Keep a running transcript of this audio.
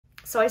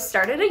So I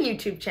started a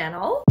YouTube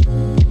channel.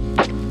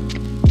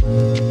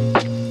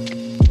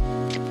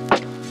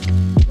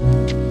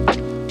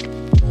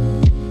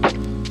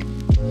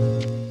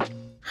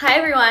 Hi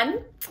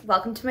everyone,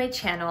 welcome to my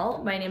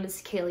channel. My name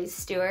is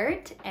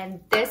Kaylieeestewart and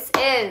this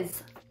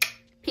is,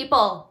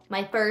 people,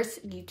 my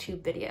first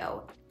YouTube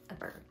video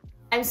ever.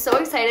 I'm so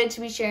excited to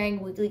be sharing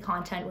weekly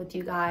content with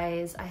you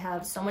guys. I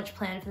have so much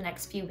planned for the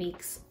next few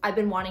weeks. I've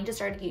been wanting to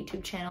start a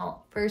YouTube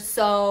channel for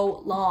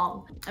so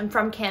long. I'm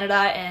from Canada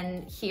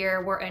and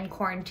here we're in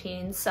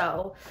quarantine,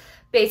 so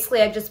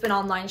basically I've just been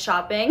online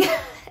shopping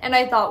and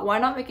I thought, why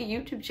not make a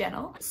YouTube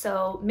channel?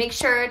 So make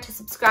sure to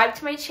subscribe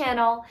to my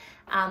channel,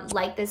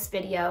 like this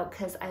video,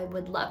 because I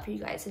would love for you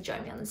guys to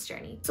join me on this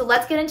journey. So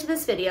let's get into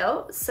this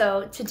video.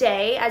 So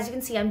today, as you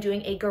can see, I'm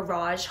doing a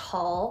garage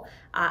haul.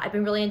 I've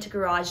been really into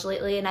garage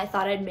lately and I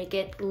thought I'd make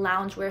it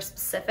loungewear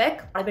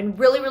specific. I've been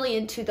really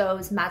into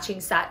those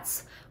matching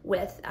sets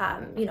with,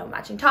 you know,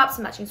 matching tops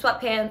and matching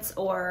sweatpants,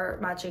 or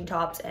matching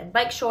tops and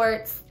bike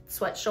shorts,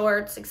 sweat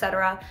shorts,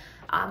 etc.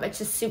 It's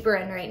just super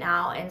in right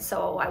now, and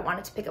so I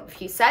wanted to pick up a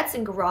few sets,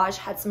 and Garage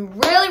had some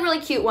really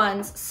cute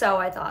ones, so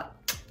I thought,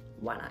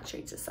 why not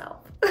treat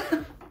yourself?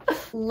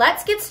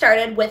 Let's get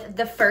started with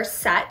the first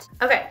set.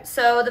 Okay,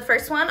 so the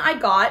first one I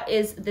got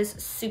is this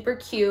super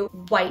cute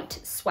white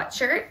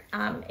sweatshirt.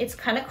 It's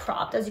kind of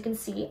cropped, as you can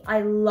see.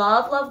 I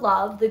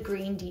love the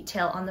green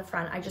detail on the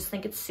front. I just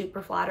think it's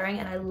super flattering,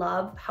 and I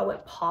love how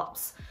it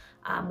pops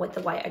with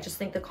the white. I just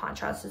think the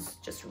contrast is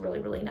just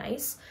really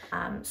nice.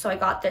 So I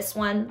got this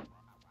one.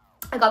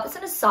 I got this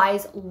in a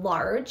size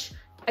large,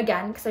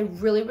 again, because I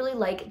really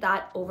like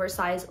that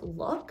oversized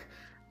look.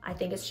 I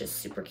think it's just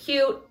super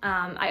cute.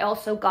 I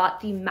also got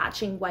the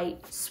matching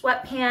white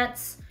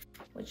sweatpants,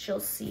 which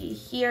you'll see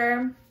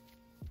here.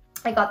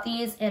 I got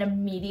these in a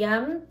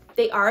medium.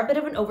 They are a bit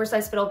of an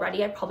oversized fit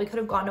already. I probably could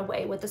have gone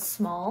away with a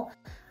small,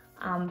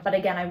 but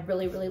again, I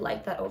really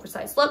like that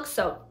oversized look.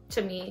 So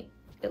to me,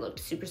 it looked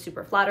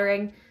super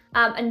flattering.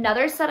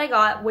 Another set I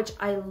got, which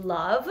I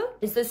love,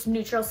 is this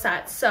neutral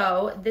set.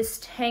 So this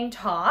tank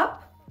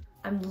top,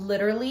 I'm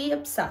literally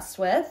obsessed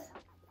with.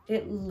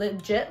 It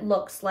legit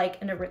looks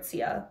like an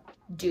Aritzia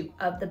dupe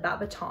of the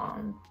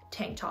Babaton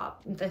tank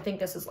top. I think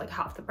this is like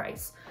half the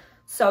price.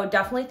 So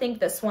definitely think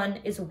this one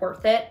is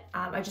worth it.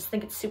 I just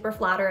think it's super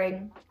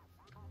flattering.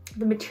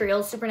 The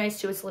material is super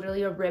nice too. It's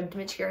literally a ribbed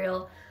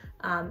material,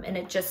 and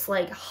it just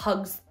like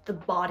hugs the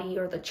body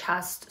or the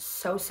chest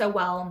so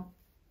well.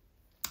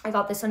 I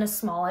got this in a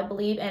small, I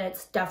believe, and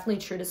it's definitely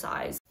true to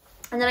size.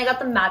 And then I got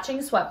the matching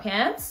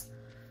sweatpants,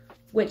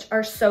 which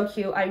are so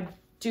cute. I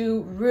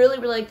do really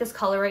like this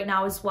color right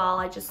now as well.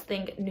 I just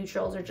think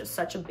neutrals are just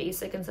such a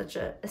basic and such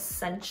a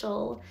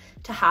essential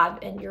to have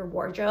in your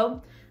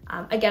wardrobe.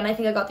 Again, I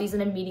think I got these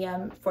in a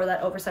medium for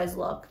that oversized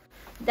look.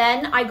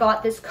 Then I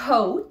got this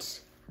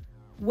coat,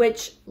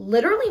 which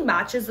literally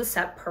matches the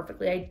set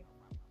perfectly. I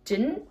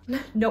didn't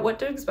know what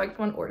to expect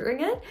when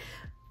ordering it,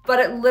 but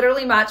it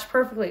literally matched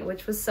perfectly,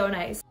 which was so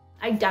nice.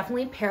 I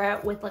definitely pair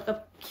it with like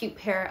a cute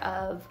pair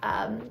of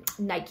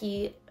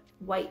Nike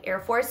white Air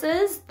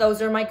Forces.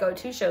 Those are my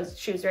go-to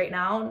shoes right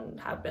now and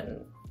have been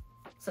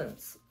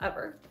since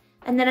ever.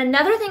 And then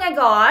another thing I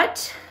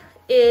got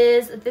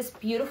is this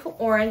beautiful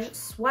orange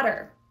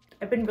sweater.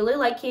 I've been really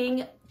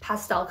liking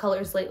pastel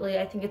colors lately.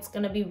 I think it's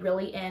gonna be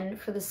really in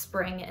for the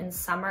spring and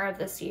summer of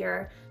this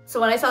year.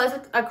 So when I saw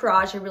this at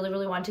Garage, I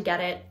really wanted to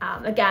get it.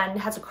 Again, it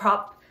has a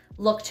crop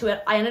look to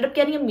it. I ended up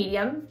getting a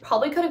medium.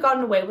 Probably could have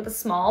gotten away with a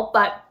small,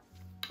 but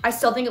I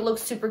still think it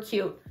looks super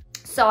cute.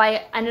 So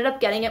I ended up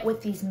getting it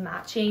with these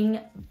matching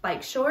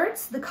bike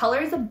shorts. The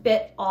color is a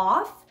bit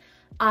off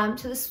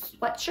to the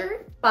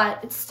sweatshirt,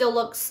 but it still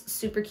looks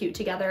super cute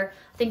together.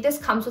 I think this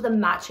comes with a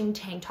matching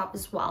tank top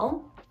as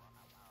well,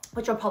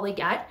 which I'll probably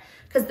get,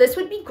 because this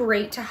would be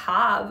great to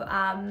have,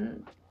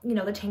 you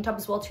know, the tank top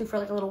as well too, for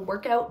like a little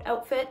workout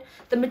outfit.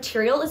 The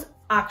material is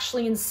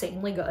actually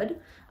insanely good.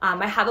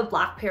 I have a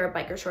black pair of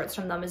biker shorts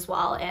from them as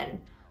well, and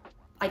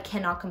I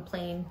cannot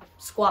complain.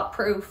 Squat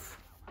proof.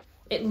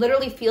 It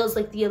literally feels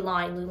like the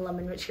Align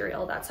Lululemon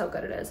material. That's how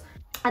good it is.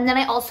 And then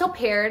I also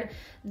paired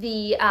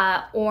the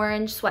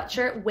orange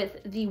sweatshirt with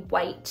the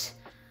white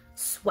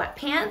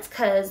sweatpants,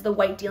 because the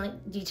white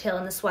detail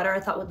in the sweater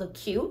I thought would look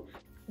cute.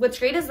 What's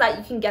great is that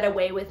you can get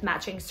away with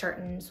matching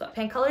certain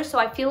sweatpant colors. So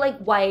I feel like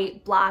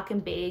white, black,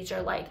 and beige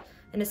are like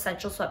an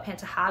essential sweatpant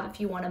to have if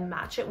you want to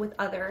match it with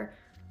other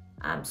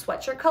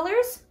sweatshirt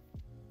colors,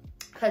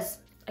 because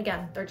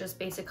again, they're just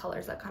basic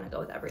colors that kind of go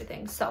with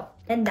everything. So,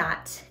 and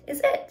that is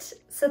it.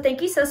 So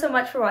thank you so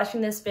much for watching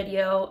this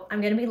video.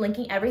 I'm going to be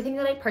linking everything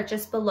that I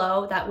purchased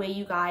below. That way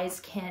you guys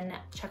can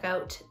check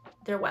out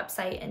their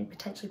website and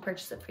potentially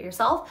purchase it for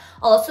yourself.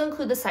 I'll also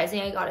include the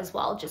sizing I got as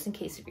well, just in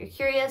case if you're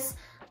curious.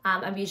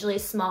 I'm usually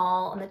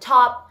small on the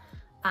top,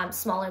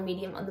 small or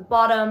medium on the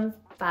bottom.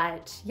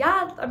 But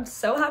yeah, I'm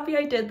so happy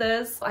I did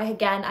this. I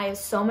have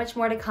so much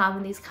more to come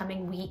in these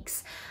coming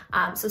weeks.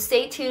 So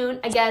stay tuned.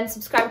 Again,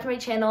 subscribe to my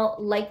channel,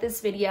 like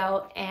this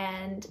video,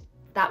 and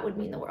that would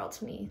mean the world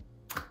to me.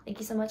 Thank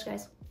you so much,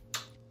 guys.